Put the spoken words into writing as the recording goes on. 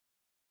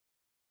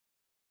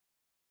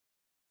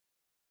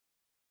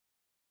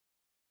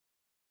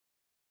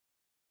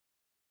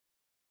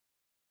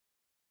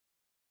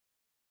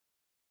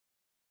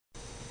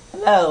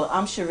Hello,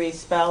 I'm Cherie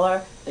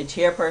Speller, the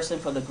chairperson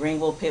for the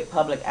Greenville Pitt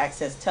Public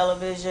Access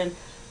Television,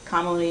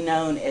 commonly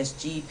known as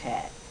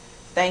GPAT.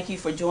 Thank you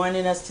for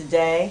joining us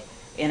today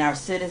in our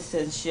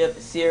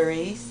Citizenship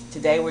series.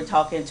 Today we're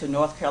talking to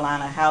North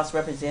Carolina House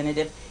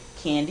Representative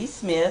Kandie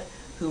Smith,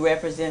 who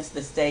represents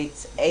the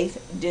state's 8th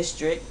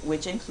district,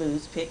 which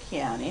includes Pitt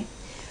County.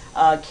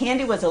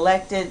 Kandie was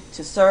elected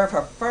to serve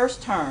her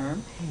first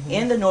term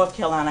in the North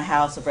Carolina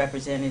House of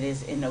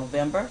Representatives in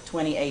November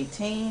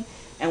 2018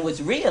 and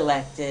was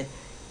re-elected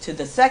to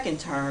the second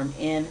term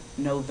in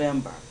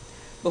November.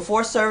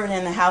 Before serving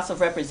in the House of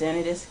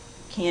Representatives,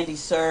 Kandie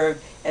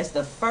served as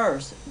the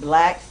first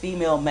black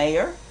female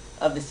mayor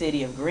of the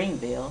city of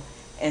Greenville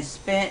and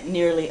spent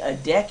nearly a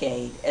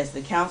decade as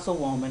the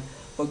councilwoman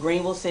for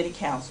Greenville City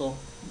Council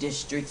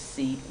District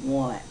Seat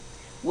 1.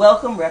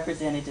 Welcome,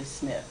 Representative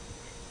Smith.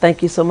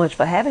 Thank you so much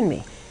for having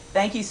me.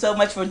 Thank you so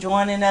much for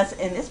joining us.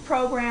 In this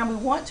program, we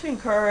want to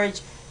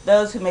encourage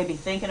those who may be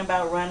thinking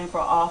about running for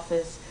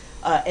office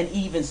and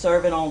even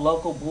serving on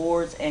local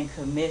boards and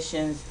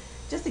commissions,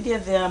 just to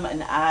give them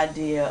an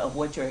idea of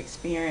what your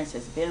experience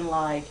has been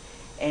like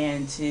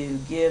and to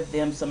give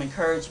them some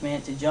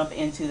encouragement to jump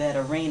into that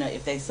arena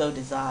if they so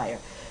desire.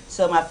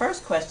 So my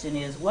first question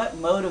is, what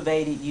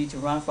motivated you to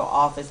run for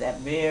office that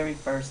very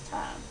first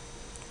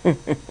time?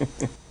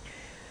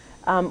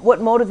 What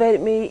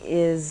motivated me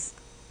is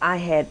I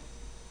had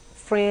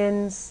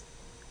friends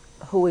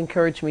who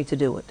encouraged me to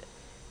do it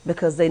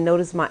because they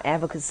noticed my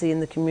advocacy in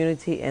the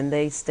community and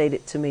they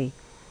stated to me,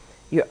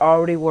 "You're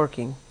already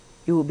working.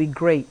 You will be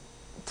great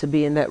to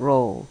be in that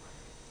role."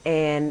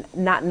 And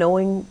not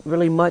knowing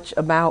really much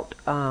about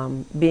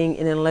being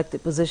in an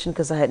elected position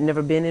because I had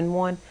never been in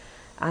one,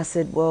 I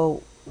said,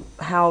 well,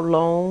 how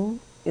long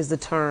is the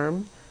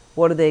term?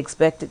 What are they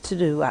expected to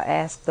do? I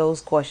asked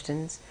those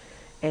questions.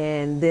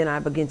 And then I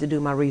began to do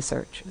my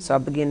research. So I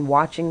began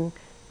watching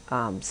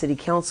city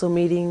council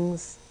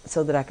meetings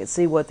so that I could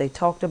see what they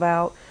talked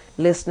about,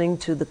 listening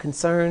to the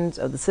concerns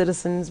of the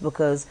citizens,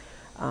 because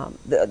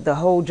the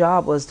whole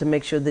job was to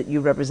make sure that you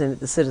represented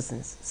the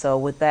citizens. So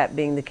with that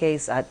being the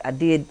case, I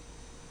did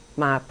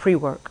my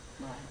pre-work.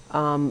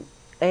 Right.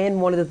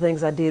 And one of the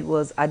things I did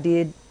was I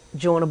did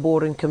join a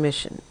board and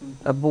commission.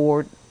 A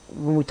board,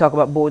 when we talk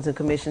about boards and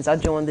commissions, I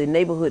joined the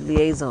Neighborhood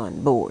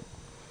Liaison Board.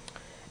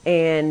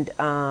 And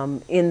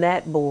in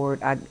that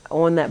board,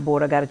 on that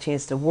board, I got a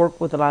chance to work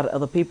with a lot of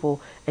other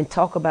people and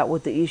talk about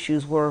what the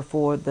issues were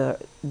for the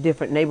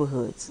different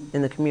neighborhoods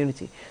in the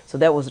community. So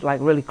that was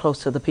like really close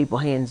to the people,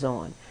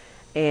 hands-on.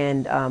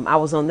 And I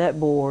was on that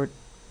board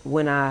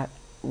when I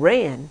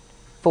ran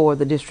for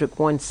the District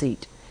 1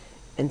 seat.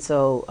 And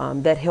so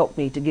that helped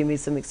me to give me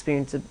some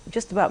experience of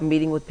just about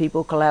meeting with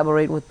people,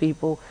 collaborating with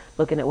people,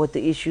 looking at what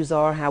the issues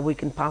are, how we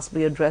can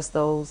possibly address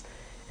those,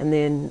 and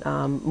then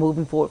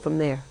moving forward from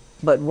there.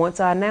 But once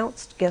I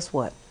announced, guess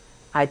what?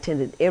 I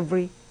attended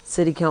every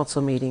city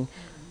council meeting,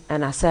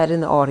 and I sat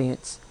in the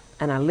audience,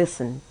 and I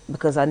listened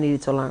because I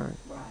needed to learn.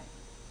 Right.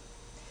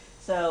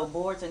 So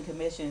boards and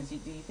commissions, do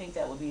you think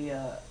that would be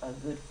a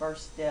good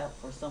first step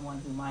for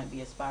someone who might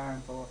be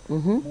aspiring for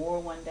more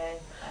one day?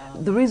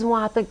 The reason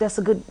why I think that's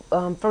a good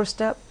first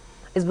step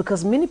is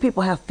because many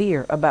people have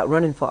fear about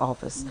running for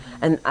office.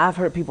 And I've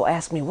heard people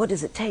ask me, what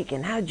does it take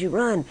and how did you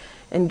run?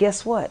 And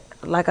guess what?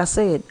 Like I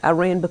said, I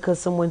ran because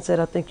someone said,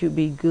 I think you'd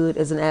be good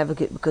as an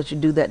advocate because you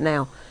do that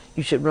now.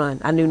 You should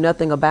run. I knew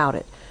nothing about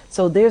it.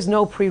 So there's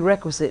no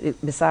prerequisite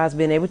besides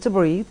being able to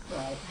breathe.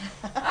 Right.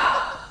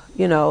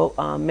 You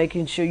know,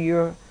 making sure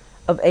you're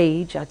of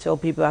age. I tell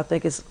people I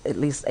think it's at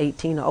least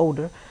 18 or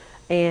older.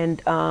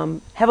 And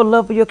have a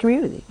love for your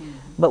community.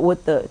 But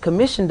what the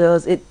commission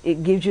does,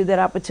 it gives you that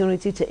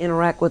opportunity to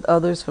interact with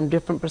others from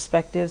different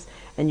perspectives,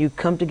 and you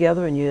come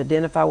together and you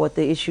identify what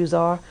the issues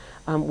are,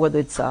 whether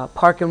it's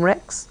park and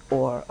recs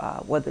or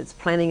whether it's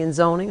planning and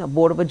zoning, a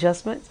board of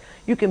adjustments.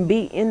 You can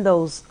be in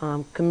those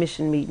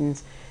commission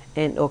meetings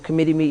or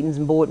committee meetings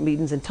and board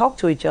meetings and talk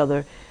to each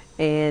other,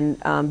 and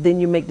then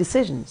you make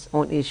decisions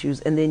on issues,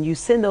 and then you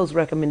send those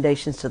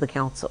recommendations to the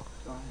council.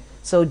 Right.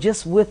 So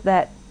just with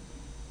that,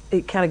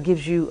 it kind of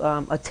gives you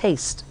a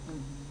taste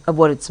of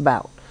what it's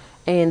about.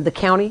 And the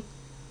county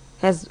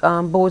has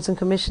boards and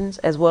commissions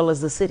as well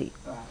as the city.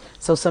 Right.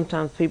 So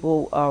sometimes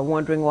people are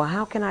wondering, well,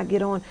 how can I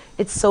get on?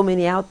 It's so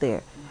many out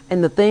there.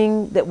 And the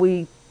thing that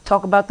we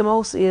talk about the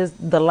most is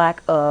the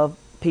lack of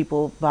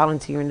people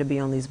volunteering to be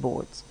on these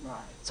boards. Right.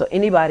 So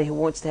anybody who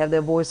wants to have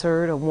their voice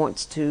heard or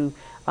wants to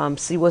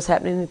see what's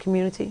happening in the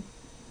community,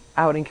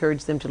 I would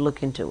encourage them to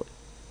look into it.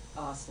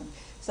 Awesome.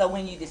 So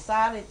when you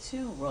decided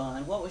to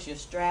run, what was your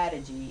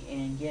strategy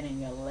in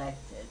getting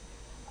elected?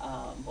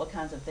 What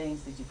kinds of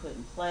things did you put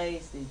in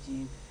place?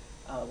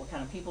 What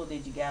kind of people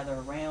did you gather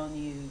around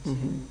you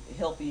to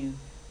help you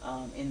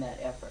in that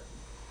effort?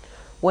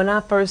 When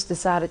I first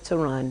decided to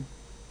run,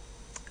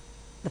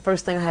 the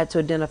first thing I had to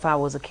identify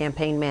was a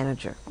campaign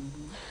manager.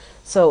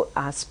 So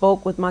I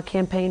spoke with my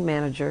campaign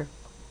manager,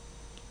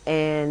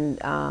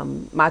 and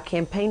my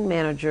campaign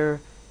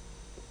manager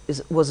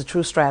was a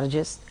true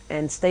strategist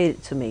and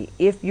stated to me,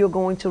 if you're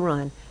going to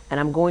run and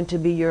I'm going to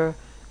be your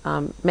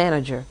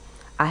manager,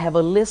 I have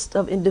a list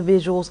of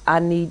individuals I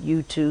need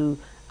you to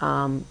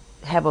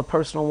have a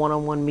personal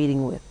one-on-one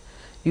meeting with.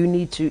 You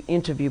need to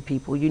interview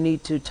people. You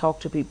need to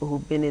talk to people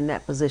who've been in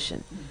that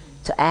position,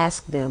 to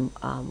ask them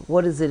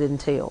what does it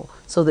entail,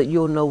 so that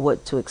you'll know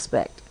what to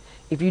expect.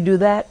 If you do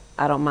that,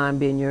 I don't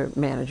mind being your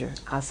manager.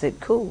 I said,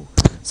 cool.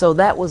 So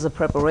that was a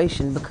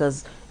preparation,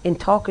 because in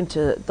talking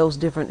to those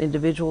different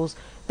individuals,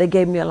 they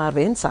gave me a lot of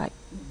insight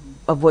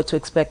of what to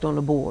expect on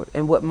the board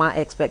and what my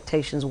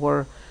expectations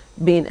were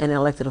being an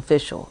elected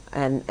official.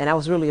 And I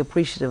was really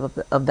appreciative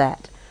of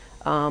that.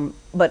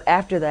 But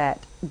after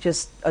that,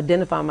 just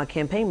identifying my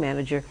campaign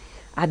manager,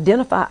 I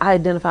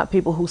identified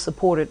people who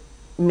supported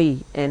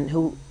me and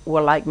who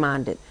were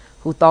like-minded,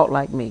 who thought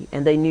like me,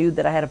 and they knew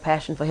that I had a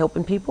passion for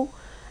helping people.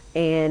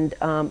 And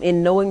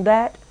in knowing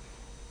that,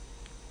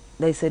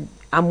 they said,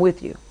 I'm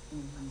with you.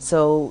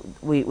 So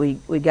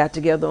we got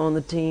together on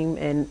the team,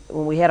 and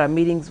when we had our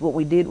meetings, what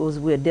we did was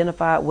we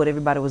identified what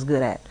everybody was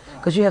good at.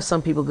 Because you have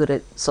some people good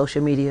at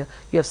social media,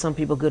 you have some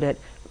people good at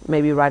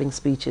maybe writing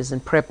speeches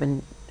and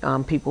prepping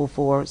people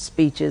for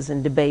speeches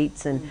and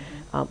debates, and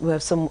we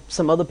have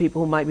some other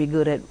people who might be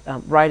good at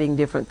writing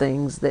different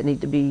things that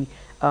need to be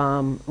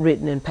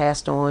written and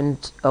passed on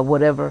or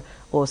whatever,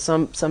 or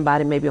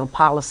somebody maybe on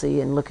policy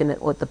and looking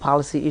at what the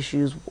policy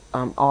issues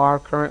are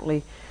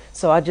currently.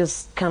 So I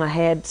just kind of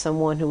had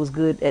someone who was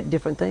good at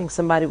different things,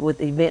 somebody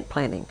with event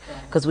planning,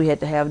 because we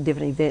had to have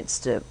different events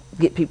to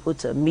get people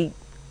to meet,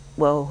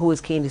 well, who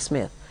is Kandie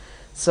Smith.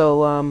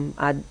 So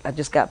I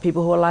just got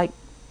people who are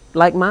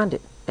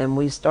like-minded, and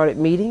we started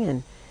meeting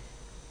and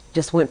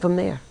just went from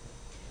there.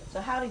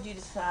 So how did you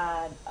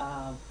decide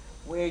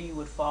where you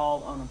would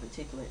fall on a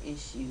particular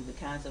issue, the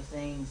kinds of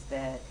things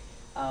that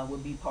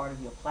would be part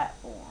of your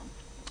platform?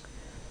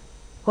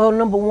 Well,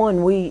 number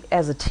one, we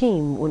as a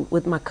team,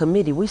 with my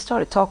committee, we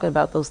started talking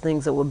about those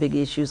things that were big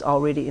issues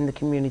already in the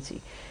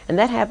community. And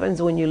that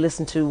happens when you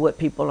listen to what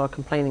people are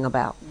complaining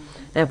about.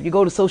 Now, if you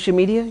go to social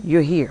media,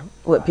 you'll hear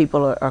what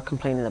people are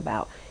complaining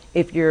about.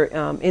 If you're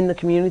in the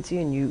community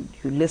and you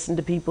listen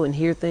to people and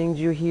hear things,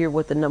 you hear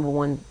what the number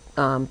one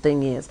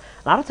thing is.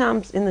 A lot of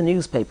times in the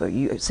newspaper,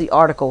 you see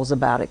articles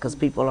about it because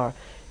people are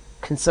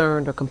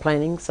concerned or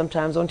complaining.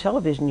 Sometimes on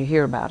television, you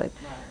hear about it.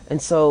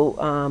 And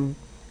so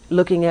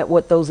looking at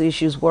what those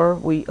issues were,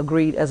 we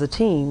agreed as a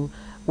team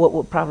what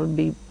would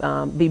probably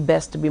be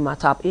best to be my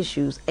top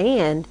issues,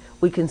 and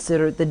we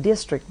considered the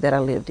district that I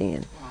lived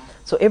in.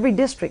 So every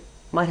district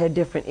might have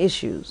different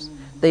issues.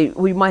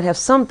 We might have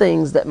some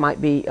things that might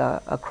be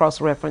a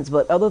cross-reference,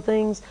 but other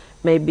things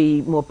may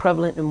be more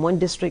prevalent in one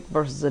district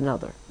versus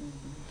another.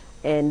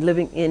 And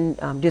living in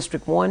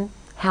District 1,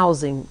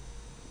 housing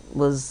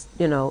was,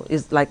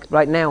 is like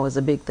right now is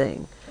a big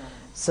thing.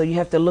 So you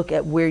have to look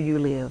at where you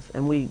live,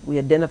 and we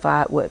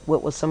identified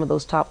what was some of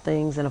those top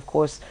things, and of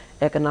course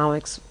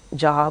economics,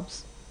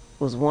 jobs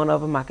was one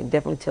of them. I can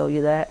definitely tell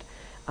you that.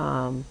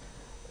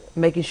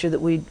 Making sure that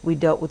we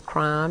dealt with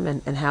crime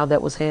and how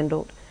that was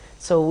handled.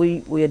 So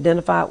we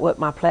identified what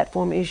my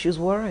platform issues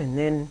were, and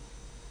then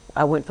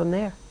I went from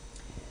there.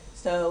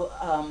 So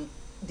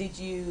did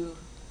you,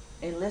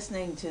 in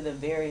listening to the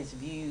various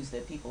views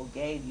that people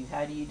gave you,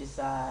 how do you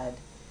decide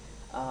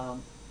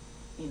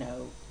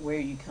where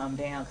you come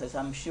down? Because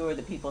I'm sure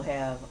that people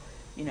have,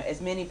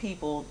 as many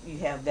people, you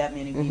have that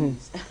many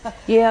views.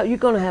 Yeah, you're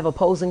going to have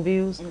opposing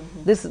views.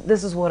 This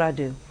is what I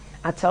do.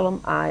 I tell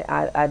them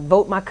I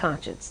vote my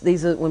conscience.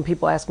 These are when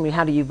people ask me,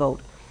 how do you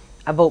vote?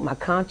 I vote my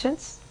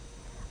conscience,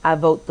 I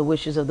vote the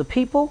wishes of the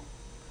people,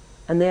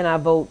 and then I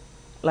vote,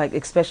 like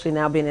especially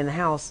now being in the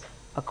House,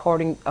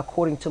 according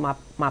to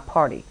my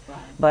party.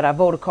 But I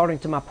vote according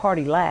to my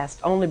party last,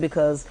 only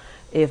because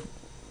if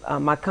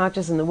my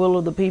conscience and the will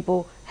of the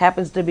people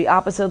happens to be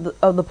opposite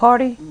of the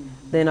party,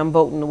 then I'm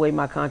voting the way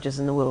my conscience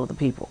and the will of the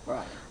people.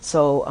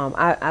 So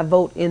I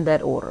vote in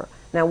that order.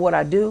 Now what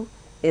I do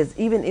is,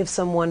 even if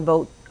someone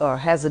votes or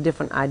has a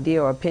different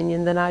idea or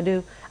opinion than I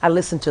do, I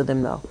listen to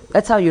them though.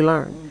 That's how you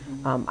learn.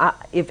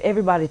 If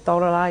everybody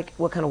thought alike,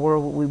 what kind of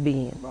world would we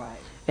be in?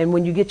 And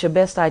when you get your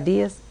best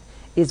ideas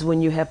is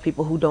when you have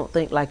people who don't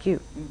think like you.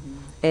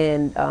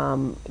 And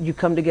you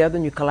come together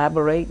and you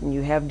collaborate and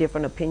you have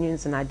different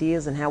opinions and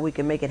ideas and how we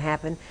can make it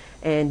happen,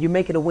 and you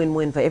make it a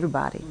win-win for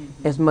everybody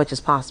as much as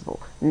possible.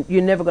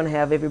 You're never going to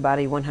have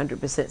everybody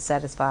 100%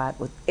 satisfied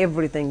with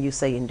everything you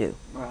say and do.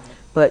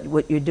 But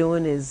what you're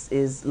doing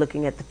is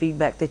looking at the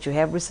feedback that you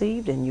have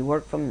received, and you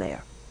work from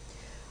there.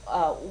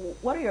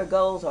 What are your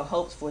goals or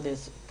hopes for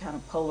this kind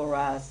of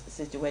polarized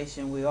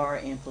situation we are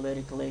in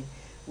politically,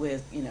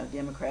 with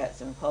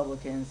Democrats and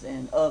Republicans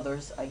and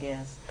others, I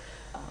guess?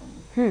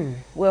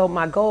 Well,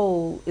 my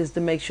goal is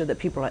to make sure that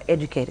people are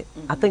educated.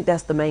 I think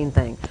that's the main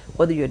thing.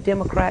 Whether you're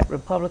Democrat,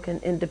 Republican,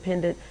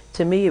 Independent,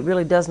 to me it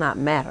really does not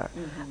matter.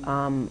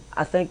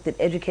 I think that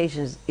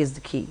education is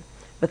the key,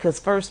 because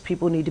first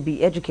people need to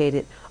be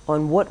educated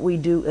on what we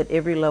do at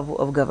every level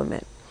of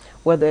government,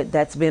 whether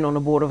that's being on the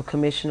board of a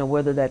commission, or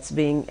whether that's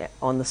being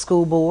on the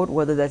school board,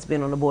 whether that's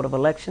being on the board of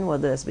election,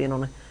 whether that's being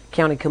on a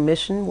county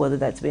commission, whether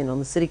that's being on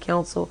the city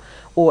council,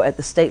 or at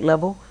the state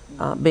level,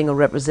 being a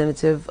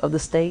representative of the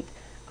state.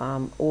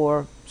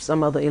 or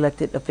some other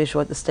elected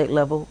official at the state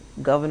level,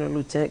 governor,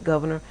 lieutenant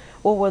governor,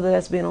 or whether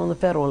that's being on the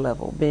federal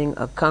level, being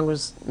a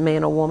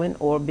congressman or woman,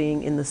 or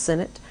being in the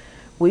Senate.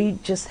 We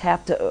just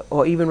have to,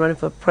 or even running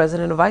for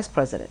president or vice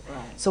president.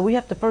 Right. So we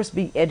have to first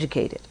be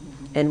educated.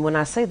 And when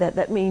I say that,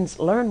 that means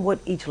learn what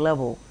each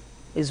level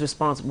is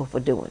responsible for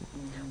doing.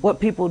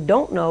 What people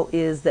don't know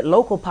is that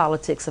local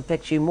politics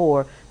affects you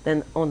more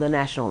than on the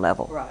national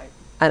level. Right.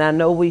 And I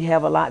know we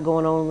have a lot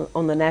going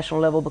on the national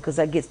level because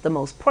that gets the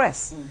most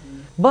press.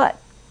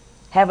 But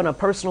having a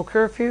personal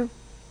curfew,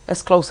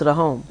 that's closer to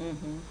home.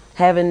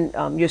 Having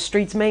your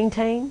streets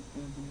maintained,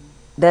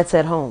 that's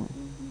at home.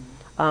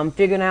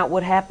 Figuring out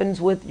what happens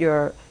with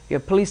your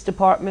police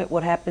department,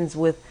 what happens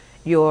with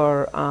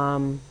your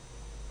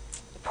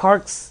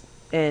parks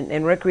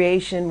and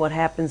recreation, what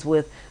happens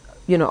with,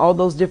 you know, all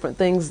those different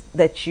things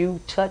that you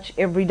touch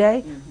every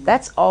day,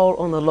 that's all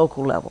on the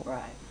local level.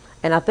 Right.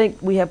 And I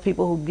think we have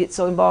people who get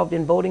so involved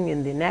in voting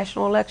in the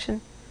national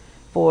election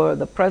for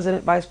the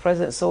president, vice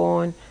president, so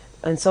on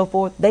and so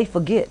forth, they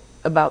forget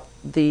about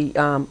the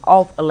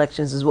off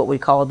elections is what we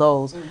call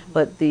those,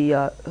 but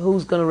the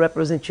who's going to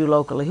represent you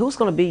locally, who's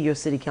going to be your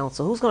city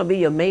council, who's going to be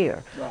your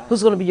mayor, Right.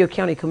 who's going to be your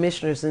county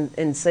commissioners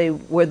and say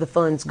where the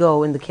funds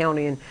go in the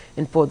county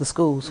and for the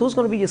schools, who's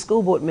going to be your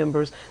school board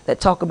members that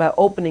talk about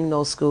opening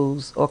those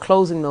schools or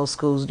closing those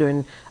schools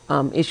during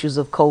issues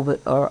of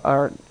COVID,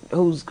 or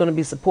who's going to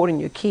be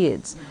supporting your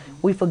kids.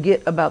 We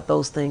forget about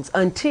those things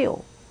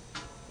until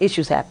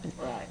issues happen.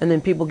 Right. And then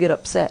people get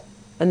upset.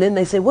 And then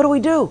they say, what do we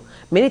do?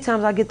 Many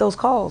times I get those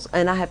calls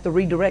and I have to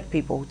redirect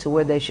people to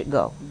where they should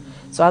go.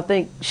 So I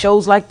think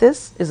shows like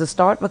this is a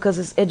start because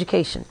it's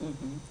education.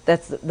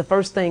 That's the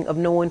first thing of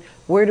knowing,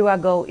 where do I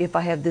go if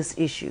I have this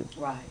issue?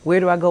 Right. Where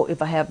do I go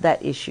if I have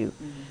that issue?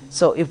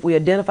 So if we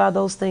identify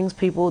those things,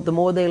 people, the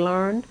more they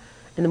learn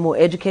and the more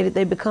educated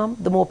they become,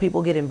 the more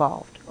people get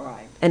involved.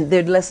 Right. And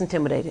they're less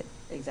intimidated.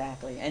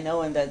 Exactly. And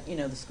knowing that, you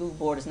know, the school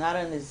board is not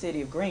under the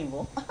city of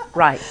Greenville,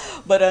 Right.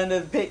 but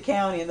under Pitt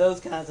County and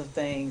those kinds of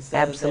things. So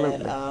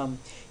Absolutely. That,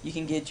 you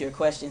can get your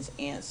questions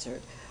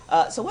answered.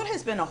 So what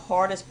has been the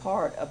hardest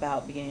part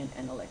about being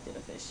an elected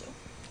official?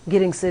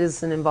 Getting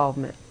citizen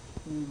involvement.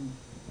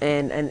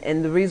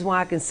 And the reason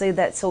why I can say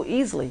that so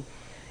easily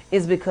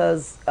is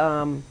because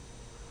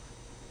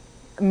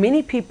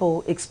many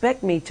people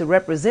expect me to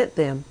represent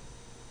them,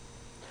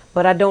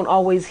 but I don't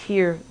always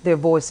hear their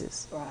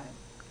voices. Right.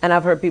 And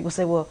I've heard people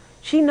say, well,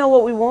 she know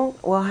what we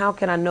want. Well, how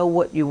can I know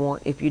what you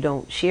want if you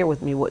don't share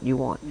with me what you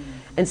want?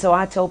 And so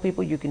I tell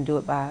people you can do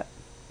it by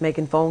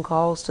making phone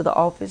calls to the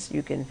office.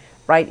 You can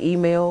write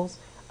emails.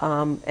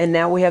 And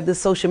now we have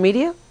this social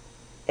media.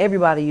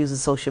 Everybody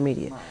uses social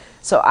media. Right.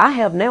 So I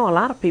have now a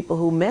lot of people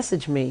who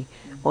message me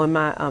on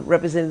my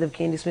Representative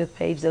Kandie Smith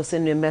page. They'll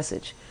send me a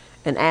message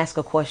and ask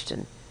a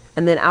question.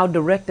 And then I'll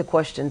direct the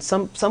question.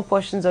 Some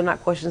questions are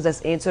not questions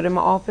that's answered in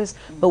my office,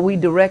 but we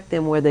direct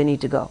them where they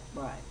need to go.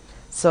 Right.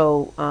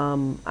 So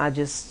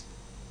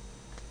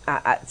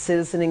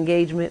citizen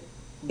engagement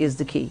is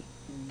the key.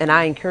 And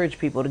I encourage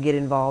people to get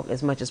involved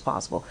as much as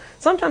possible.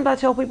 Sometimes I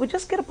tell people,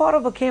 just get a part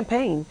of a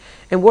campaign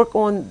and work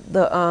on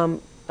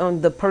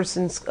the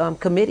person's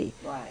committee.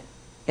 Right.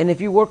 And if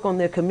you work on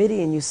their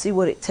committee and you see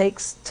what it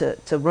takes to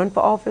run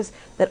for office,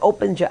 that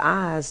opens your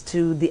eyes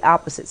to the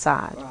opposite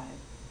side. Right.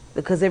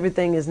 Because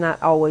everything is not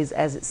always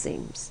as it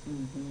seems.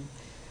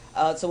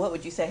 So what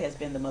would you say has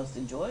been the most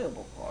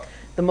enjoyable part?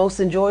 The most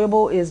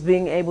enjoyable is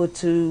being able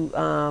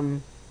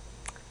to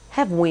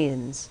have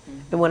wins.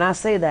 And when I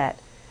say that,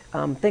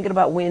 thinking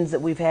about wins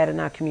that we've had in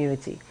our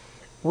community.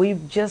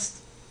 We've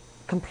just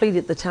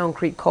completed the Town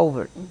Creek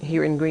Culvert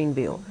here in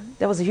Greenville.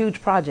 That was a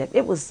huge project.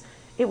 It was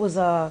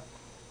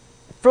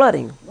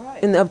flooding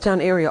in the uptown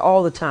area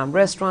all the time.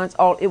 Restaurants,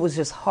 it was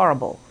just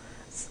horrible.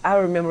 I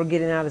remember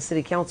getting out of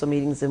city council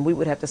meetings and we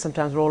would have to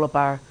sometimes roll up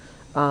our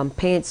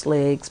pants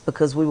legs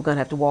because we were going to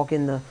have to walk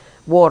in the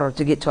water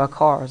to get to our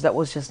cars. That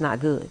was just not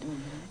good.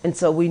 And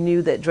so we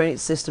knew that drainage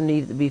system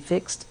needed to be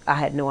fixed. I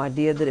had no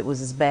idea that it was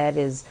as bad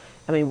as,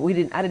 I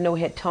didn't know we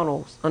had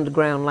tunnels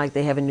underground like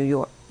they have in New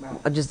York. Right.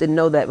 I just didn't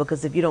know that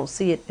because if you don't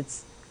see it,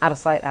 it's out of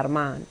sight, out of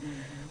mind.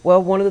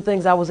 Well, one of the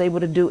things I was able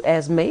to do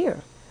as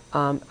mayor,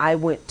 I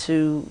went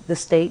to the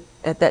state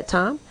at that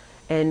time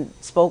and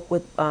spoke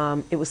with,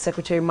 it was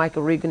Secretary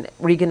Michael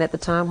Regan at the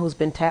time, who's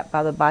been tapped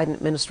by the Biden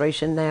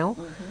administration now.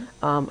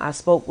 I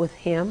spoke with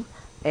him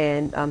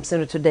and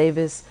Senator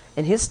Davis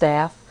and his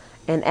staff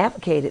and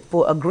advocated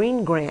for a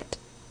green grant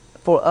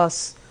for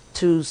us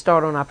to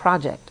start on our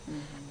project.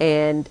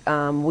 And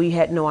we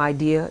had no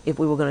idea if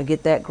we were going to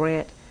get that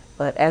grant.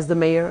 But as the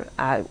mayor,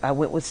 I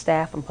went with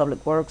staff from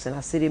Public Works and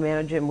our city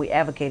manager, and we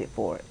advocated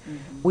for it.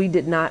 We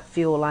did not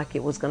feel like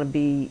it was going to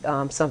be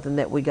something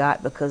that we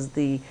got because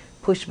the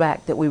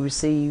pushback that we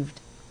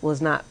received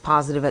was not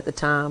positive at the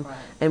time,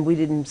 and we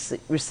didn't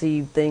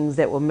receive things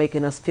that were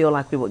making us feel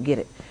like we would get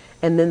it.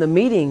 And then the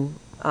meeting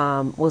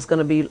was going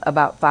to be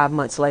about 5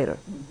 months later.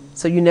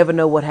 So you never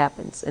know what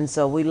happens. And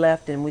so we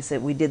left and we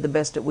said we did the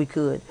best that we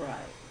could.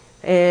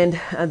 And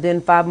then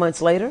 5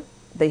 months later,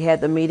 they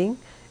had the meeting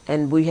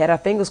And we had our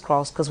fingers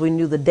crossed because we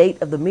knew the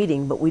date of the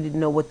meeting, but we didn't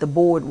know what the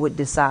board would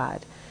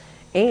decide.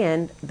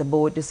 And the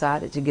board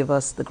decided to give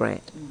us the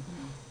grant.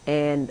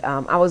 And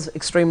I was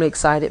extremely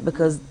excited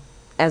because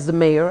as the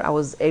mayor, I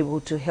was able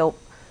to help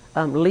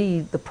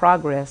lead the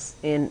progress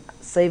in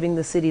saving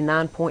the city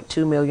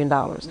 $9.2 million,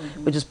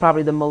 which is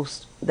probably the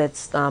most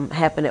that's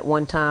happened at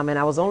one time. And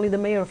I was only the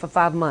mayor for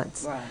 5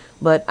 months. Right.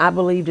 But I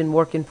believed in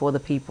working for the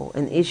people.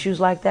 And issues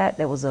like that,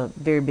 that was a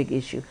very big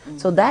issue.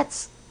 So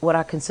that's what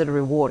I consider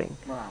rewarding.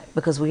 Right.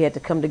 Because we had to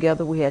come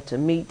together, we had to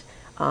meet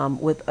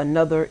with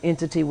another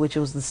entity, which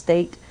was the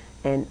state,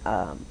 and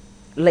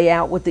lay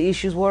out what the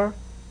issues were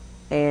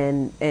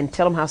and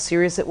tell them how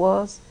serious it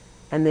was.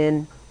 And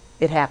then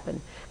it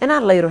happened. And I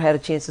later had a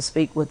chance to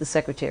speak with the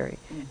secretary.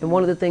 And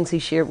one of the things he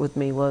shared with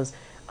me was,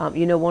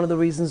 you know, one of the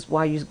reasons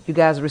why you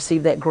guys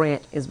received that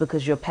grant is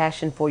because your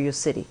passion for your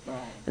city. Right.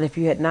 And if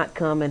you had not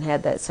come and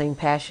had that same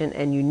passion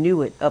and you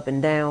knew it up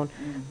and down,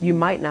 you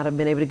might not have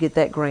been able to get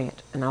that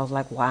grant. And I was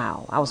like,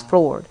 wow, I was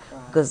floored.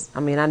 Because, I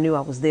mean, I knew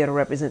I was there to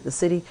represent the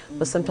city,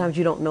 but sometimes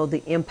you don't know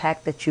the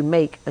impact that you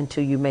make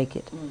until you make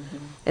it.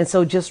 And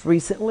so just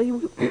recently,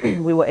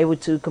 we were able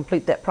to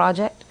complete that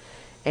project,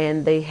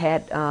 and they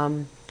had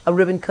a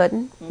ribbon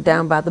cutting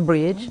down by the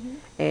bridge,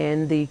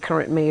 and the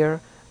current mayor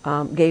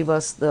gave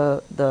us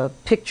the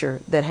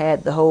picture that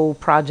had the whole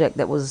project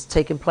that was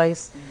taking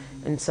place.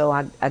 And so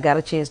I got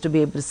a chance to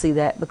be able to see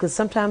that, because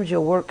sometimes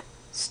your work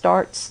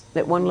starts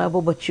at one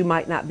level, but you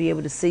might not be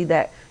able to see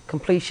that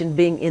completion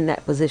being in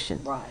that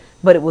position. Right.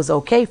 But it was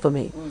okay for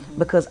me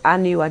because I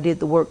knew I did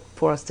the work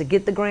for us to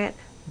get the grant.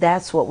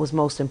 That's what was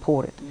most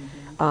important.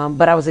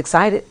 But I was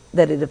excited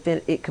that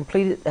it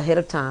completed ahead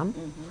of time,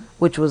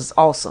 which was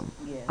awesome.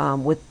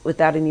 Yes.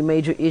 Without any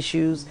major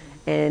issues.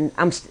 And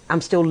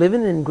I'm still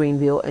living in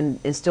Greenville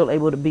and still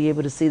able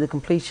to see the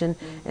completion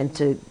and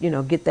to, you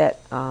know, get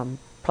that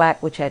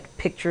plaque, which had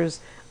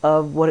pictures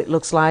of what it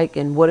looks like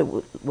and what it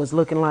was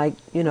looking like,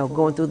 you know,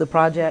 going through the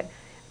project.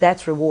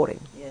 That's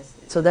rewarding. Yes.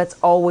 So that's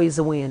always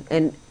a win.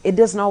 And it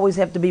doesn't always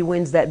have to be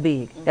wins that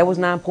big. That was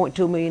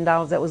 $9.2 million.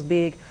 That was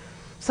big.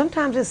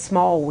 Sometimes it's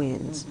small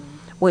wins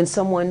when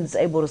someone's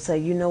able to say,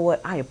 you know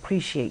what, I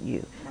appreciate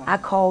you. Right. I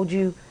called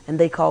you and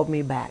they called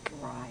me back.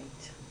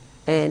 Right.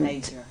 And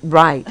Major.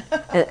 right.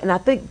 And I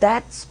think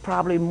that's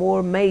probably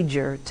more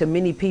major to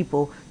many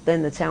people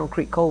than the Town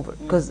Creek Culvert.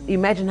 Because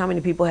imagine how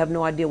many people have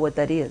no idea what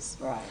that is.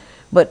 Right.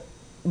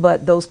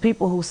 But those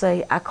people who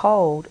say, I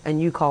called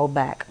and you called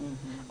back,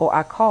 or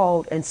I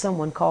called and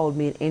someone called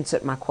me and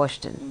answered my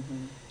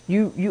question.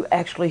 You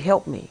actually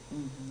helped me.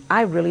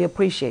 I really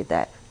appreciate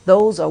that.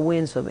 Those are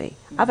wins for me.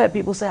 I've had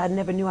people say, I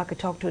never knew I could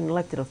talk to an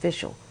elected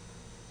official.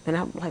 And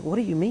I'm like, what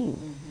do you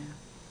mean?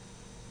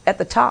 At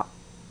the top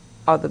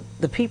are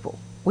the people.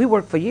 We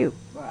work for you.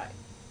 Right.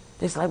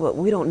 It's like, well,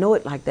 we don't know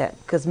it like that,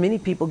 because many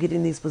people get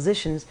in these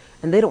positions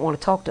and they don't want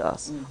to talk to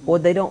us, or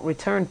they don't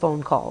return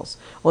phone calls,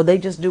 or they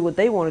just do what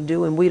they want to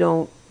do and we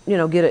don't, you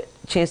know, get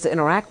a chance to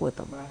interact with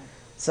them. Right.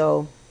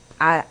 So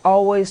I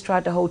always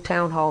tried to hold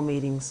town hall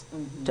meetings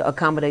to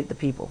accommodate the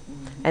people.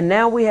 And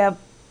now we have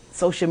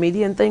social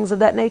media and things of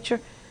that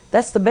nature.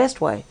 That's the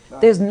best way. Right.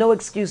 There's no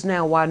excuse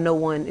now why no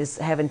one is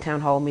having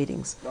town hall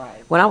meetings.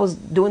 Right. When I was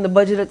doing the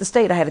budget at the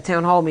state, I had a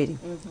town hall meeting.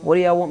 What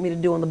do y'all want me to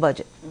do on the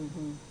budget?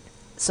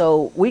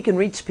 So we can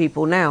reach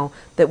people now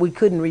that we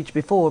couldn't reach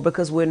before,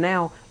 because we're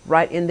now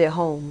right in their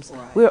homes.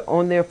 Right. We're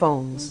on their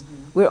phones.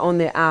 We're on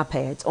their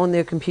iPads, on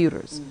their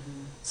computers.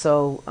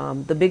 So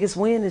the biggest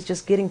win is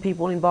just getting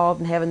people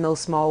involved and having those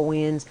small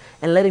wins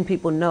and letting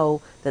people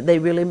know that they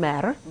really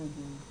matter,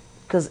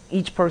 because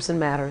each person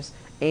matters,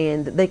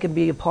 and they can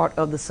be a part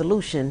of the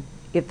solution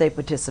if they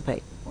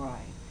participate. Right.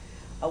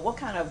 What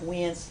kind of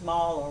wins,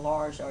 small or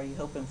large, are you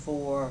hoping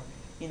for,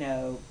 you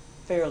know,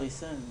 fairly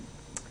soon?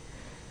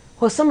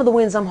 Well, some of the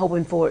wins I'm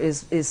hoping for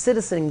is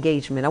citizen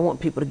engagement. I want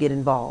people to get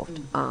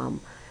involved.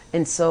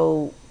 And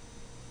so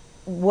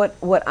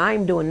what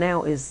I'm doing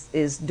now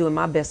is doing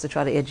my best to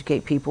try to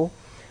educate people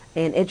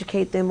and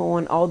educate them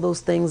on all those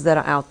things that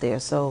are out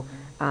there. So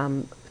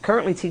I'm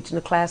currently teaching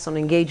a class on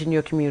engaging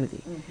your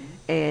community,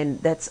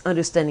 and that's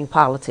understanding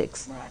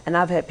politics. Right. And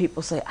I've had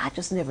people say, I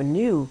just never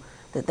knew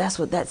that that's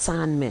what that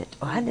sign meant,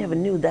 or I never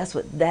knew that's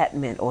what that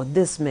meant, or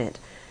this meant.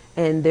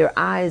 And their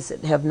eyes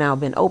have now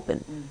been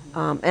opened.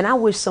 And I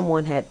wish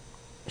someone had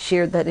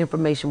shared that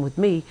information with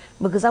me,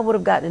 because I would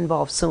have gotten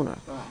involved sooner.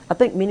 Right. I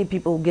think many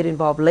people get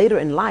involved later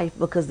in life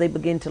because they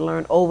begin to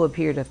learn over a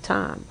period of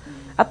time.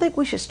 I think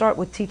we should start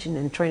with teaching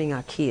and training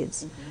our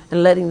kids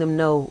and letting them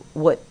know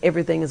what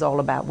everything is all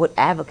about, what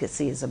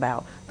advocacy is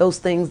about, those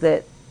things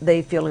that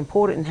they feel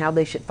important and how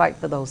they should fight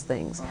for those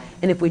things. Right.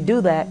 And if we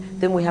do that,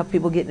 then we have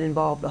people getting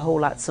involved a whole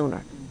lot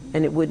sooner.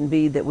 And it wouldn't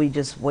be that we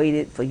just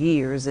waited for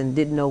years and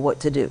didn't know what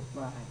to do.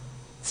 Right.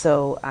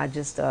 So I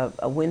just, a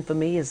win for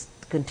me is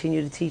to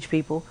continue to teach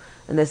people.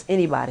 And there's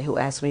anybody who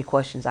asks me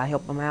questions, I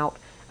help them out.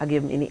 I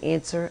give them any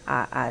answer.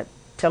 I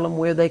tell them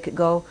where they could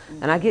go.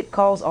 And I get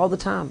calls all the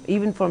time,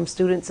 even from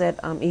students at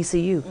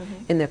ECU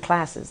in their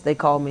classes. They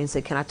call me and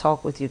say, can I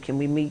talk with you? Can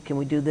we meet? Can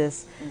we do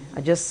this?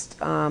 I just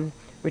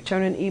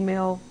return an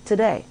email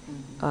today.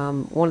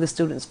 One of the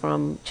students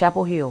from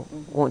Chapel Hill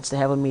wants to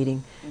have a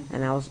meeting,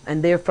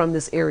 and they're from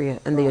this area,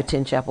 and they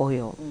attend Chapel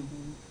Hill.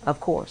 Of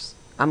course,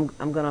 I'm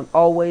gonna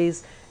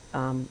always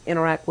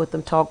interact with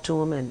them, talk to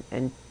them,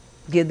 and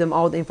give them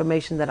all the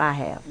information that I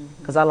have,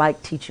 because I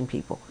like teaching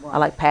people. I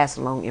like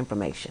passing along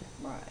information.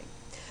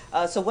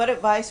 Right. So what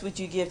advice would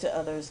you give to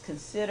others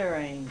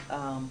considering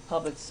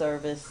public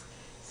service,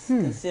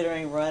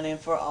 considering running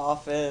for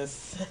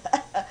office?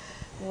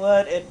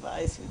 What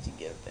advice would you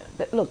give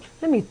them? Look,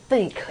 let me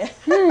think.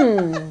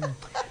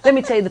 Let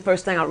me tell you the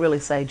first thing I'll really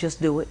say,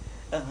 just do it.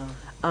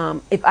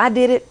 If I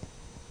did it,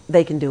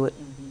 they can do it.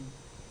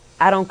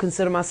 I don't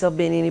consider myself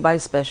being anybody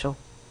special.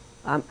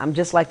 I'm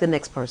just like the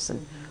next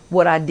person.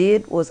 What I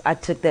did was I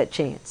took that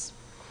chance.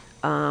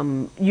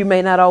 You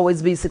may not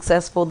always be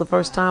successful the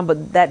first time,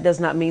 but that does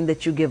not mean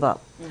that you give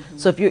up.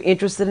 So if you're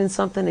interested in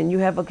something and you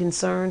have a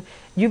concern,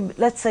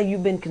 let's say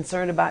you've been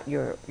concerned about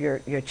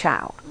your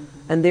child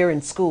and they're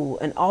in school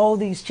and all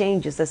these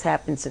changes that's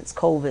happened since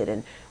COVID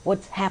and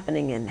what's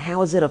happening and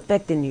how is it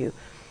affecting you.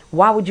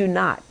 Why would you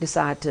not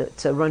decide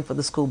to run for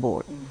the school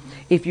board?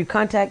 If you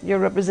contact your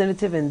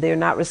representative and they're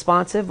not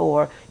responsive,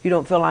 or you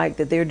don't feel like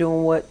that they're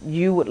doing what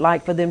you would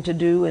like for them to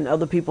do and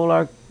other people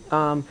are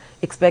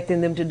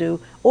expecting them to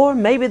do, or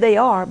maybe they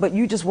are, but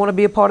you just want to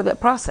be a part of that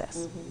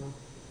process,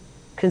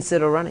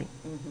 consider running.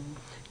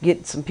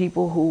 Get some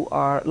people who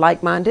are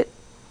like-minded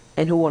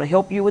and who want to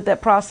help you with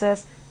that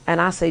process,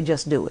 and I say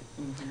just do it.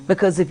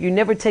 Because if you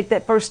never take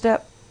that first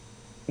step,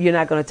 you're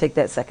not going to take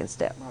that second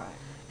step. Right.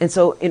 And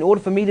so in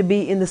order for me to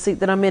be in the seat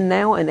that I'm in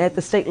now and at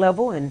the state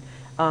level and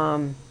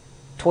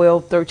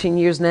 12, 13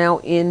 years now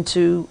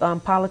into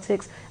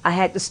politics, I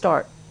had to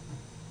start.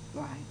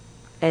 Right.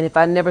 And if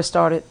I never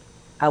started,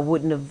 I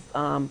wouldn't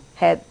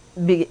have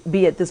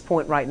be at this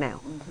point right now.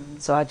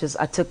 So I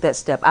took that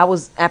step. I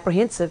was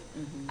apprehensive.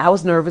 I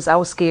was nervous. I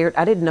was scared.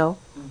 I didn't know.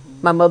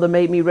 My mother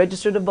made me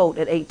register to vote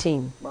at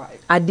 18. Right.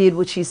 I did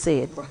what she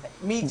said. Right.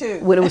 Me too.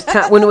 When it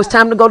was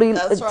time to go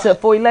Right.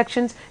 for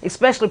elections,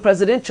 especially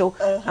presidential,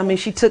 I mean,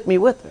 she took me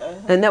with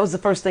her, and that was the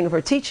first thing of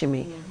her teaching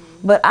me.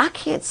 But I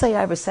can't say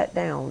I ever sat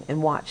down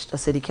and watched a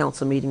city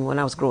council meeting when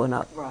I was growing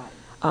up. Right.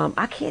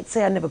 I can't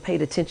say I never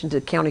paid attention to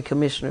county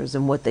commissioners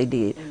and what they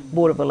did,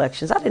 Board of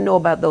Elections. I didn't know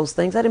about those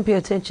things. I didn't pay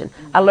attention.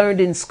 I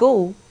learned in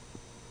school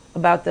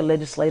about the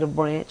legislative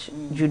branch,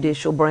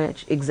 judicial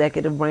branch,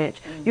 executive branch.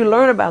 You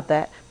learn about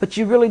that, but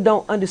you really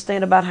don't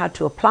understand about how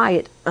to apply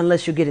it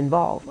unless you get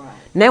involved. Right.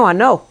 Now I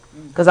know,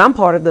 because I'm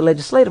part of the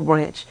legislative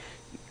branch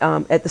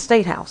at the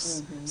State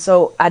House.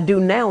 So I do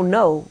now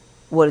know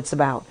what it's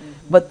about.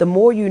 But the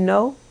more you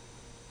know,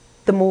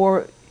 the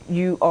more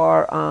you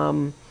are,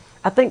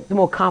 I think the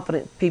more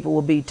confident people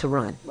will be to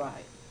run.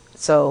 Right.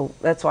 So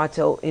that's why I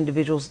tell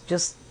individuals,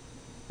 just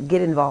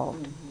get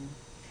involved.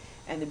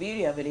 And the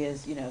beauty of it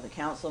is, you know, the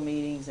council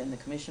meetings and the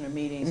commissioner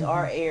meetings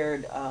are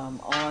aired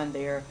on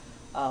their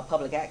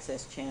public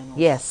access channels.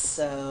 Yes.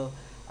 So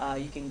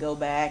you can go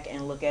back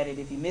and look at it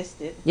if you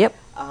missed it. Yep.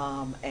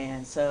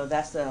 And so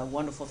that's the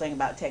wonderful thing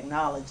about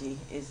technology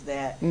is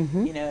that,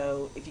 you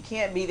know, if you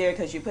can't be there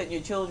because you're putting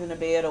your children to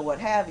bed or what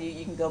have you,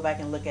 you can go back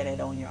and look at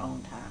it on your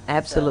own time.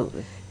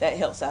 Absolutely. So that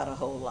helps out a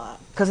whole lot.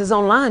 Because it's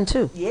online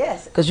too.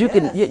 Yes. Because you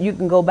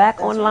can go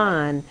back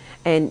online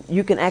and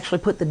you can actually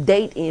put the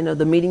date in of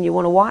the meeting you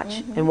want to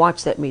watch and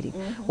watch that meeting.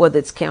 Whether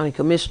it's county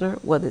commissioner,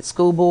 whether it's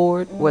school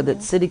board, whether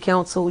it's city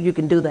council, you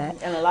can do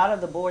that. And a lot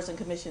of the boards and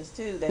commissions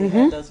too, they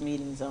have those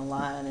meetings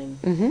online,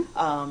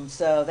 and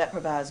so that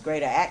provides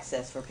greater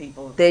access for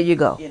people. There you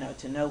go. You know,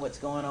 to know what's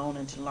going on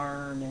and to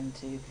learn and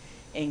to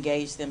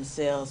engage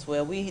themselves.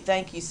 Well, we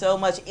thank you so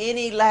much.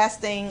 Any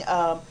lasting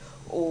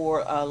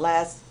or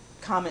last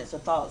comments or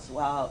thoughts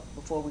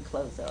before we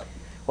close up?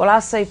 Well,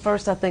 I'll say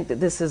first, I think that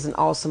this is an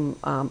awesome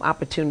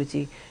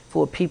opportunity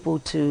for people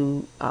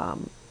to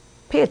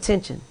pay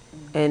attention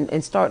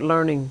and start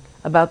learning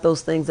about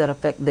those things that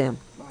affect them.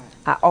 Right.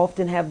 I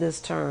often have this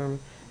term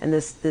and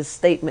this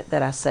statement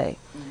that I say.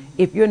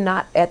 If you're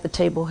not at the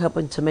table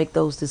helping to make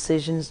those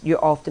decisions,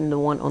 you're often the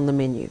one on the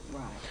menu.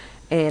 Right.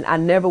 And I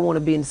never want to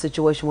be in a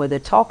situation where they're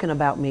talking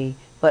about me,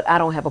 but I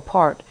don't have a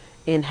part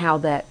in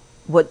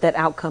what that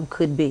outcome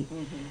could be.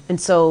 And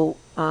so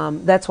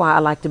that's why I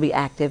like to be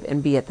active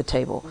and be at the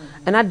table.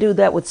 And I do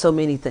that with so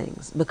many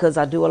things because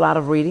I do a lot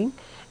of reading.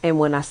 And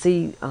when I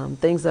see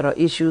things that are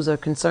issues or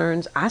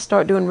concerns, I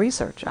start doing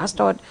research. I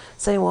start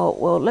saying,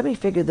 well, let me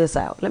figure this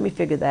out. Let me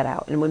figure that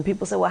out. And when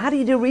people say, well, how do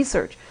you do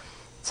research?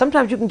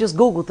 Sometimes you can just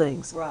Google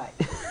things. Right.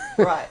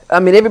 Right. I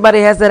mean, everybody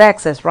has that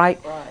access, right?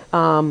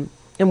 Right.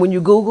 And when you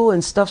Google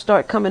and stuff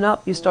start coming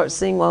up, you start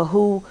seeing, well,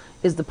 who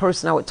is the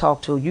person I would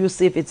talk to? You'll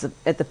see if it's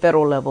at the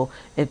federal level,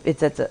 if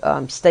it's at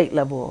the state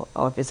level,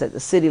 or if it's at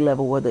the city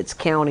level, whether it's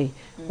county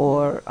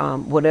or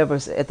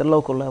whatever's at the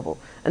local level.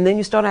 And then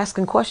you start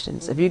asking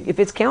questions. If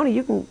it's county,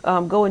 you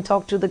can go and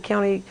talk to the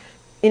county,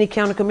 any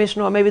county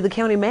commissioner, or maybe the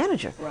county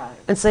manager, Right.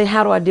 and say,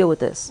 how do I deal with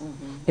this?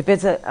 If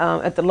it's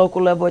at the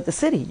local level at the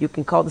city, you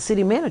can call the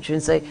city manager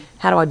and say,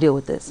 how do I deal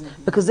with this?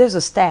 Because there's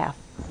a staff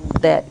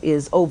that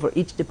is over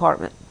each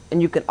department,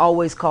 and you can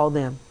always call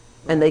them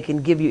and they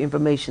can give you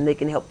information. They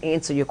can help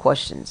answer your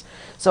questions.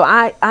 So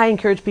I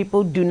encourage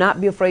people, do not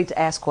be afraid to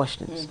ask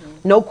questions.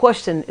 No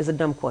question is a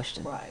dumb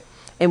question. Right.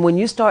 And when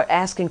you start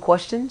asking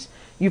questions,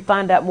 you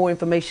find out more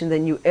information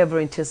than you ever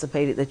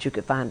anticipated that you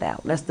could find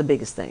out. That's the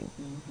biggest thing.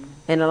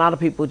 And a lot of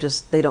people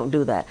just, they don't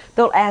do that.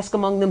 They'll ask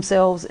among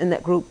themselves in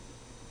that group,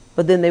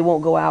 but then they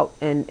won't go out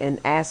and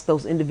ask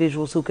those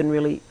individuals who can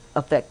really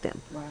affect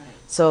them. Right.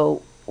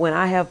 So when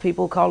I have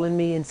people calling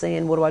me and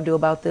saying, what do I do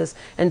about this?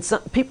 And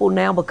some people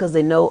now, because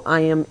they know I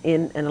am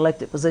in an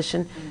elected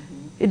position,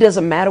 it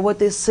doesn't matter what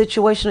this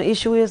situation or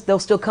issue is, they'll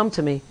still come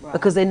to me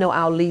because they know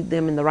I'll lead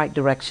them in the right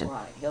direction.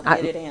 Right. He'll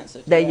get it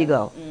answered. There you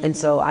go. And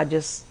so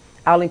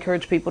I'll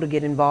encourage people to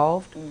get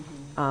involved,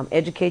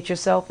 educate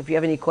yourself. If you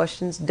have any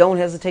questions, don't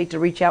hesitate to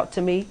reach out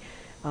to me.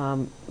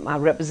 My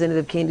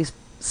representative, Kandie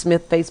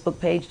Smith Facebook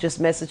page, just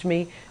message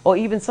me, or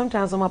even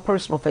sometimes on my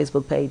personal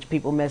Facebook page,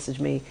 people message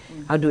me.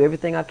 I'll do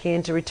everything I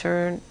can to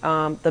return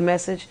the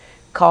message.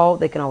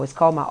 They can always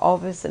call my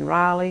office in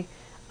Raleigh.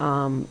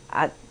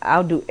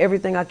 I'll do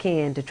everything I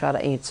can to try to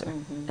answer.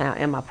 Now,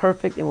 am I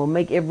perfect and will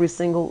make every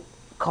single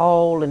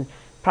call? And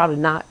probably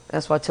not.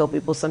 That's why I tell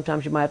people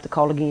sometimes you might have to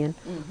call again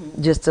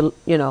just to,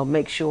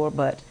 make sure.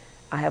 But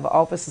I have an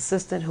office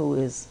assistant who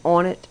is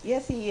on it.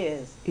 Yes, he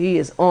is. He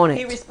is on it.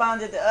 He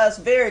responded to us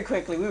very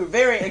quickly. We were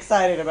very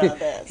excited about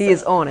that. He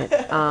is on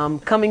it.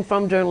 Coming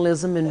from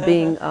journalism and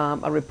being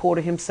a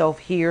reporter himself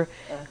here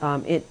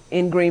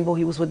in Greenville,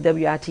 he was with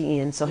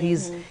WITN, so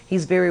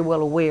he's very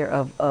well aware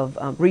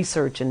of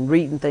research and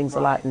reading things a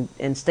lot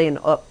and staying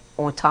up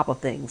on top of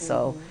things.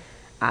 So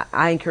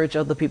I encourage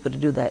other people to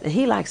do that. And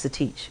he likes to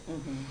teach.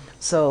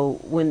 So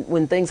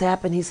when things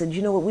happen, he said,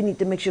 you know what, we need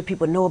to make sure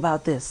people know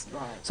about this.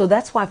 Right. So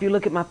that's why if you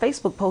look at my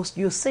Facebook post,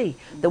 you'll see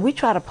that we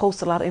try to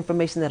post a lot of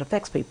information that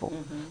affects people.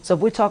 So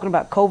if we're talking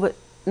about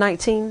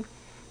COVID-19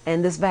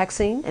 and this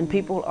vaccine, and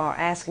people are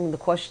asking the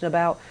question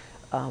about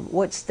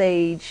what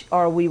stage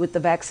are we with the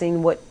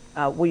vaccine, what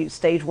we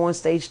stage 1,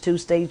 stage 2,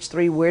 stage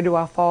 3, where do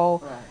I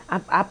fall?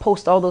 Right. I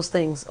post all those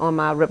things on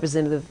my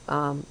representative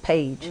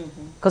page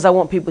because I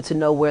want people to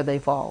know where they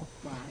fall.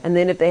 Right. And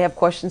then if they have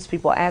questions,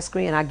 people ask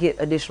me and I get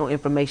additional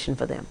information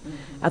for them.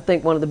 I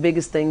think one of the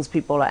biggest things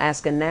people are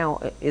asking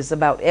now is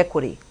about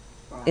equity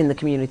in the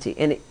community.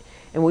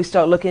 And we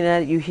start looking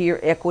at it, you hear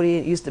equity,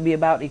 it used to be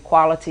about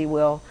equality.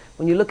 Well,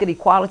 when you look at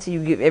equality,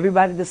 you give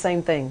everybody the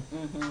same thing.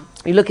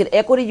 You look at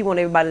equity, you want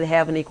everybody to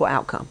have an equal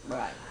outcome.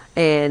 Right.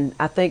 And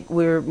I think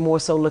we're more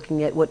so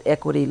looking at what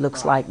equity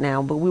looks like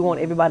now, but we want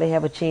everybody to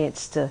have a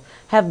chance to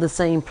have the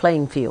same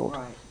playing field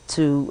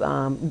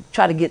to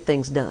try to get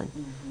things done.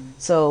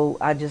 So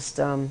I just,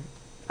 I'm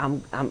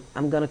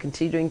going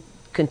to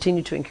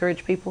continue to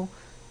encourage people,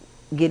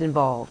 get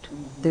involved.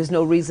 There's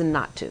no reason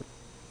not to.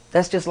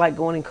 That's just like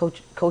going and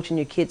coaching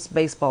your kids'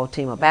 baseball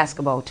team or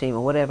basketball team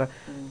or whatever.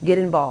 Get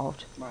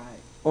involved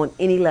on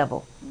any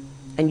level.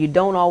 And you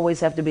don't always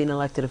have to be an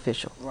elected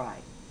official.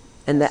 Right.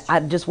 And that I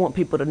just want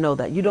people to know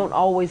that. You don't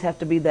always have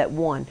to be that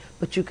one,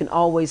 but you can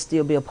always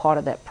still be a part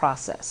of that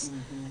process.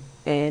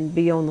 And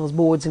be on those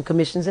boards and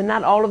commissions, and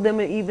not all of them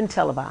are even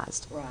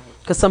televised. Right.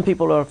 Because some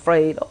people are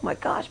afraid, oh my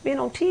gosh, being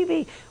on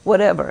TV,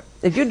 whatever.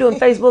 If you're doing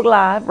Facebook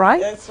Live, right?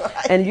 That's right.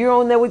 And you're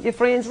on there with your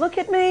friends, look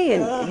at me,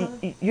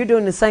 and you're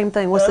doing the same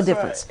thing. What's the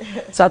difference?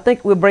 Right. So I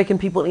think we're breaking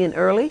people in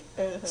early,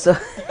 so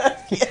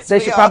yes,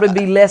 they should probably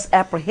be less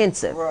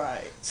apprehensive.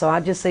 Right. So I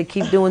just say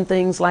keep doing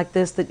things like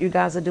this that you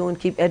guys are doing,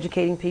 keep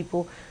educating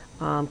people,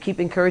 keep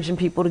encouraging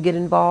people to get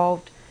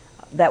involved.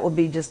 That would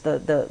be just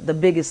the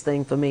biggest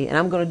thing for me. And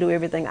I'm going to do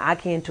everything I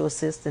can to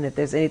assist. And if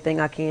there's anything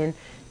I can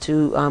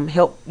to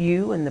help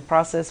you in the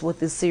process with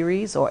this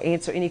series or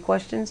answer any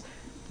questions,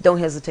 don't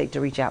hesitate to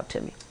reach out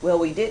to me. Well,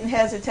 we didn't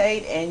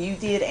hesitate, and you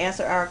did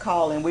answer our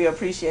call, and we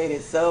appreciate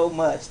it so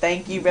much.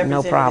 Thank you,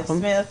 Representative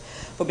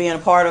Smith, for being a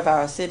part of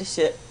our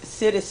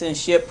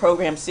citizenship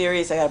program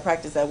series. I got to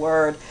practice that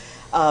word.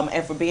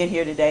 And for being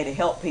here today to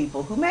help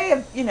people who may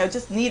have,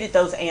 just needed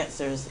those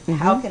answers.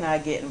 How can I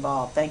get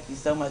involved? Thank you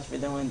so much for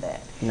doing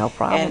that. No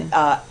problem.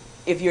 And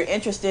if you're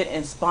interested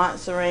in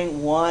sponsoring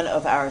one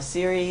of our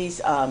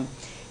series on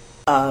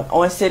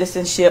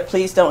citizenship,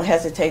 please don't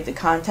hesitate to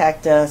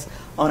contact us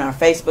on our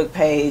Facebook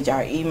page,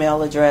 our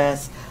email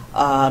address,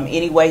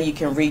 any way you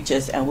can reach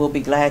us, and we'll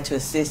be glad to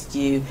assist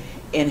you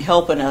in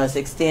helping us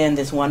extend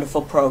this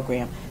wonderful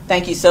program.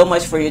 Thank you so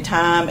much for your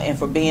time and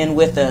for being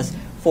with us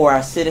for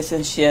our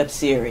citizenship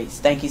series.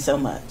 Thank you so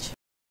much.